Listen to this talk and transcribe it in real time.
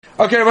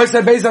Okay, Rabbi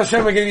said, Be'ez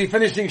Hashem, we're going to be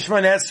finishing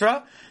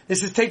Shemonei.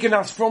 This is taking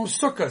us from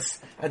Sukkot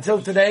until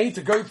today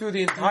to go through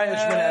the entire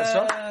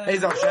Shemonei.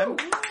 Be'ez Hashem.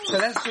 So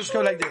let's just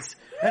go like this.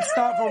 Let's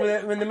start from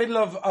in the middle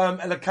of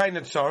Elokai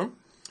Netzor.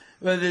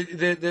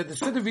 The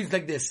Siddur reads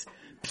like this: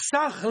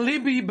 Psach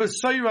libi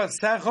b'soira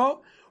secha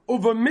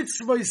uva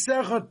mitzvah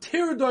secha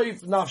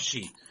tirdoif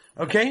nafshi.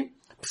 Okay,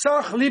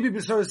 Psach libi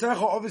b'soira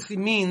secha obviously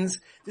means,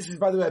 this is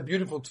by the way a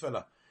beautiful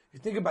tefillah. You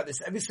think about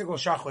this, every single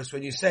shachos,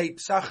 when you say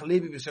Psach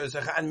libi b'soira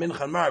secha and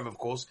mincha and marav, of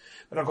course,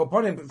 but I'll go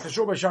upon him, but for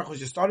sure by shachos,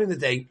 you're starting the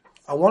day.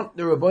 I want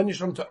the Rabban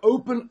Yisrael to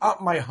open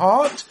up my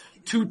heart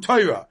to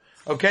Torah.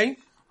 Okay.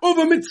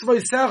 Over mitzvah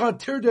secha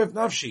tirdoif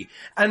nafshi,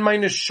 and my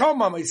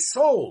neshama, my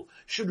soul,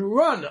 should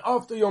run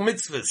after your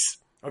mitzvahs.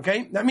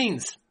 Okay, that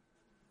means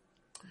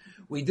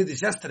we did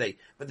this yesterday,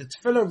 but the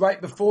tefillah right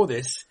before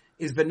this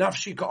is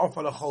benafshi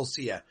ka'ofa l'chol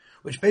siyah,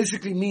 which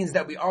basically means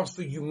that we ask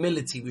for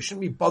humility. We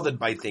shouldn't be bothered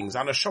by things.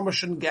 Our neshama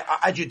shouldn't get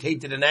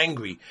agitated and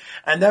angry,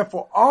 and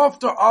therefore,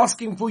 after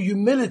asking for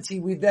humility,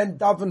 we then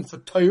daven for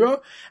Torah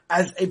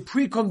as a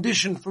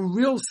precondition for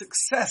real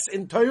success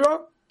in Torah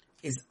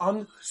is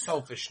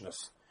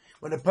unselfishness.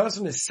 When a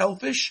person is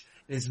selfish,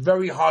 it is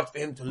very hard for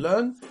him to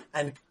learn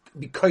and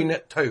be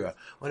koinet Torah.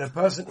 When a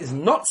person is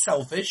not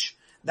selfish,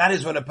 that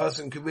is when a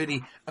person can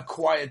really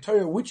acquire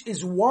Torah, which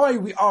is why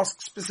we ask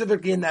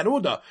specifically in that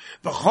order.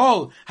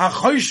 All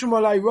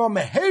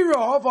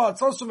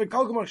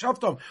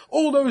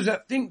those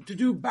that think to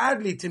do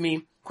badly to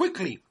me,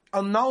 quickly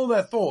annul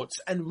their thoughts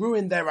and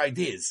ruin their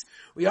ideas.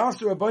 We ask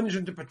the Rabban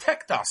Yisrael to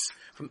protect us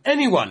from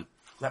anyone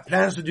that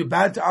plans to do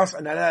bad to us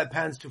and allow their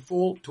plans to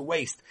fall to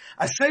waste.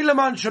 Asay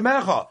leman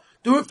shemecha,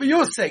 do it for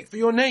your sake, for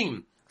your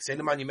name. Asay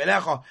leman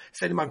yimelecha,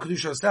 asay leman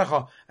kedusha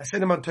secha, asay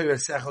leman Torah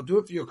secha. Do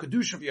it for your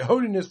kedusha, for your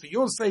holiness, for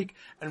your sake,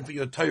 and for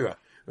your Torah.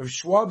 Rav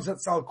Schwab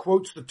Zatzal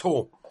quotes the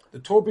Torah. The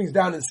Torah brings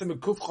down in Simon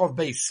Kuf Chav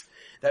Beis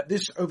that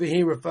this over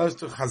here refers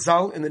to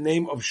Chazal in the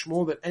name of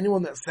Shmuel, that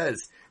anyone that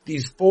says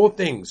these four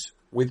things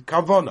with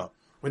kavana,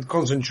 with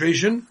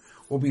concentration,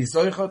 will be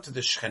zoicha to the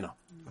Shechina.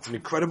 It's an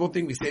incredible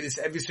thing. We say this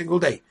every single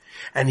day.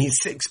 And he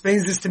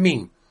explains this to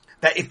mean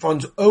that if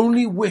one's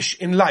only wish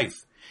in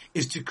life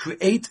is to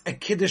create a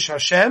Kiddush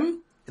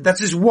Hashem, that's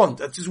his want,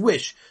 that's his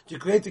wish, to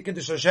create a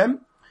Kiddush Hashem,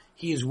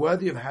 he is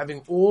worthy of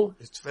having all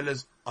his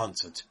tefillahs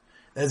answered.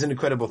 That's an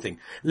incredible thing.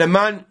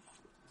 Leman,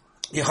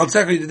 so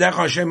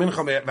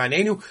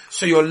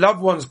your loved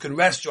ones can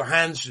rest, your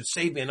hands should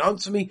save me and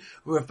answer me.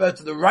 We refer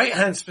to the right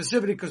hand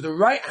specifically because the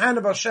right hand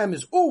of Hashem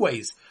is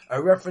always a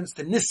reference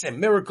to Nisim,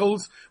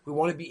 miracles. We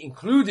want to be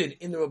included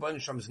in the Rabban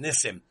Yisrael's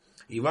Nisim.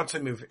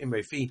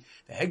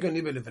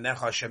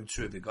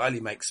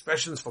 My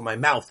expressions from my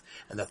mouth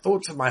and the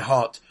thoughts of my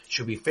heart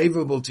should be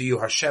favorable to you,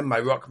 Hashem, my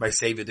rock, my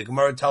savior. The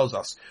Gemara tells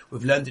us,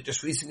 we've learned it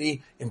just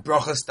recently in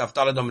Brachas Daf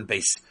Daled Amud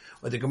Beis,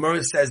 where the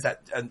Gemara says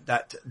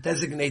that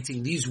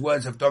designating these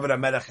words of David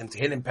HaMelech and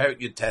Tehillim Perek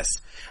Yud Tes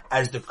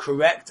as the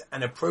correct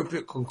and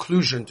appropriate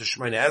conclusion to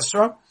Shemonei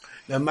Esrei.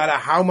 No matter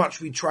how much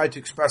we try to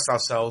express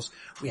ourselves,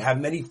 we have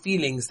many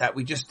feelings that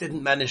we just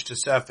didn't manage to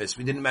surface,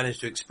 we didn't manage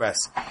to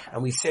express.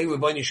 And we say,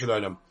 Ribono Shel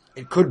Olam,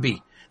 it could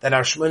be that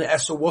our Shemonei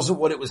Esrei wasn't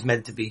what it was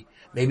meant to be.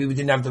 Maybe we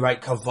didn't have the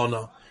right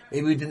kavanah.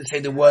 Maybe we didn't say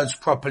the words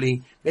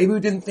properly. Maybe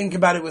we didn't think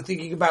about it. We're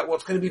thinking about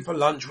what's going to be for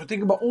lunch. We're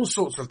thinking about all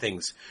sorts of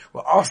things.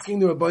 We're asking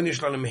the Ribono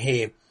Shel Olam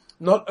here,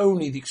 not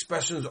only the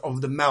expressions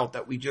of the mouth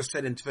that we just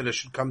said in Tefillah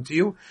should come to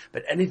you,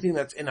 but anything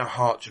that's in our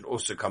heart should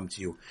also come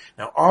to you.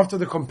 Now, after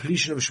the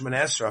completion of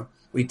Shemonei Esrei,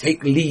 we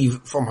take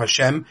leave from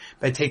Hashem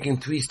by taking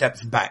 3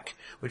 steps back,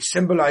 which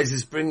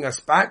symbolizes bringing us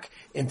back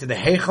into the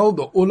Heichal,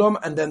 the Ulam,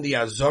 and then the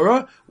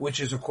Azorah, which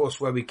is of course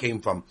where we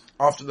came from.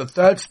 After the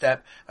 3rd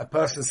step, a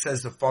person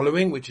says the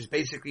following, which is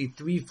basically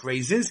 3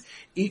 phrases.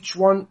 Each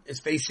one is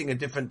facing a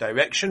different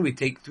direction. We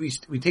take these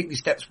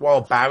steps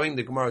while bowing.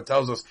 The Gemara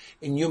tells us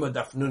in Yuma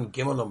Daf Nun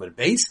Gimel Amud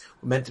Beis,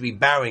 we're meant to be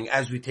bowing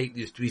as we take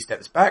these 3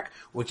 steps back,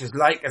 which is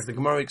like, as the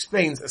Gemara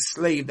explains, a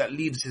slave that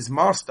leaves his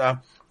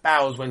master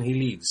bows when he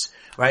leaves,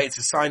 right? It's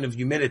a sign of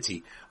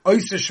humility. Who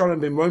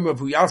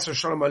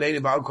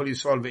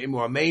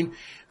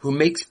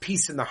makes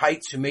peace in the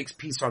heights, who makes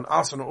peace on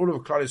us, on all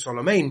of Klal Yisrael,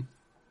 Amen.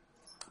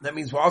 That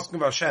means we're asking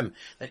of Hashem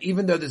that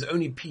even though there's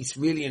only peace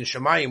really in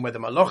Shemayim, where the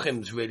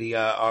Malachims really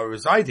are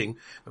residing,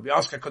 but we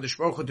ask HaKadosh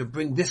Baruch Hu to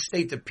bring this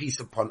state of peace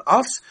upon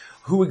us.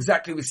 Who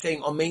exactly we're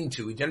saying Amen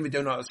to? We generally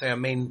do not say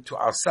Amen to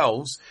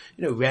ourselves.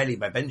 Rarely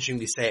by benching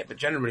we say it, but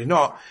generally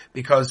not,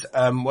 because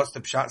what's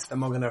the Pshat? The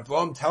Magen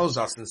Avraham tells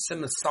us in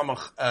Simas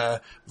Samach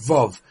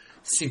Vov,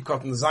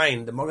 Sivkot and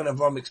Zayin, the Magen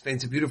Avraham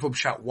explains a beautiful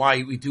pshat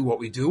why we do what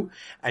we do,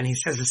 and he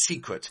says a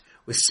secret.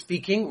 We're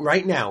speaking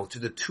right now to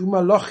the 2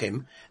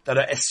 malachim that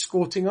are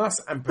escorting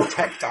us and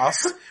protect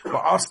us. We're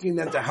asking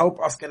them to help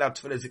us get our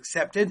tefillahs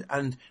accepted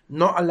and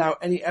not allow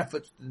any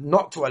effort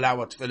not to allow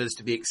our tefillahs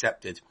to be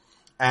accepted.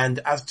 And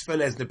as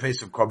tefillah is in the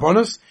place of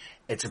korbanos,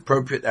 it's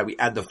appropriate that we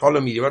add the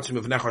following.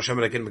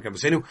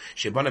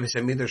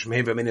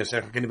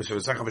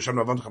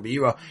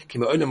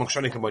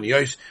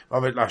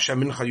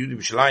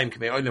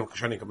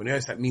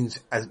 That means,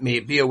 as may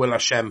it be a will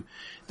Hashem,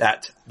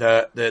 that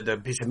the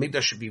Beis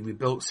Hamikdash should be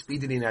rebuilt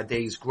speedily in our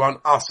days. Grant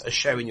us a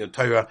share in your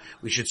Torah.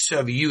 We should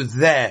serve you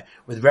there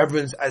with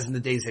reverence as in the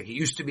days like it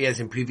used to be, as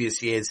in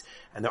previous years.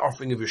 And the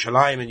offering of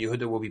Yerushalayim and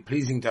Yehuda will be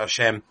pleasing to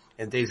Hashem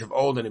in days of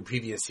old and in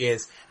previous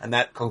years. And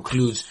that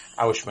concludes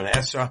our Shemonei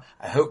Esrei.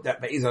 I hope that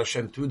Be'ez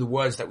Hashem, through the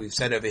words that we've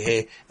said over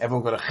here,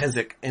 everyone got a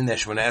chizuk in their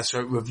Shemonei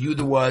Esrei. Review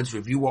the words,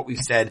 review what we've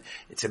said.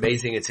 It's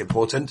amazing, it's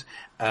important.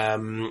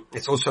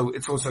 It's also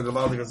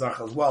Gavaldik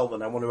Azach as well.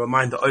 And I want to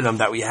remind the Olam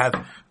that we have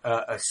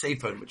a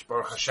Sefer, which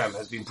Baruch Hashem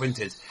has been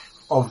printed,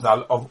 of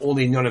all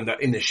the inyanim that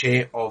are in the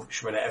share of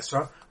Shemonei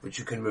Esrei, which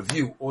you can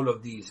review all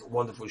of these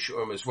wonderful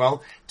shurim as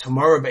well.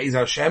 Tomorrow, Be'ez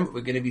Hashem,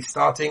 we're going to be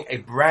starting a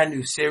brand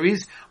new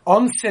series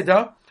on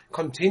Siddur,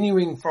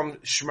 continuing from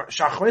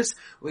Shachris.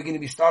 We're going to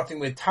be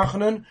starting with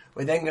Tachanun.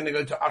 We're then going to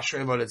go to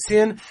Ashrei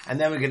V'Letzion, and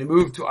then we're going to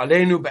move to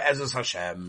Aleinu Be'ezus Hashem.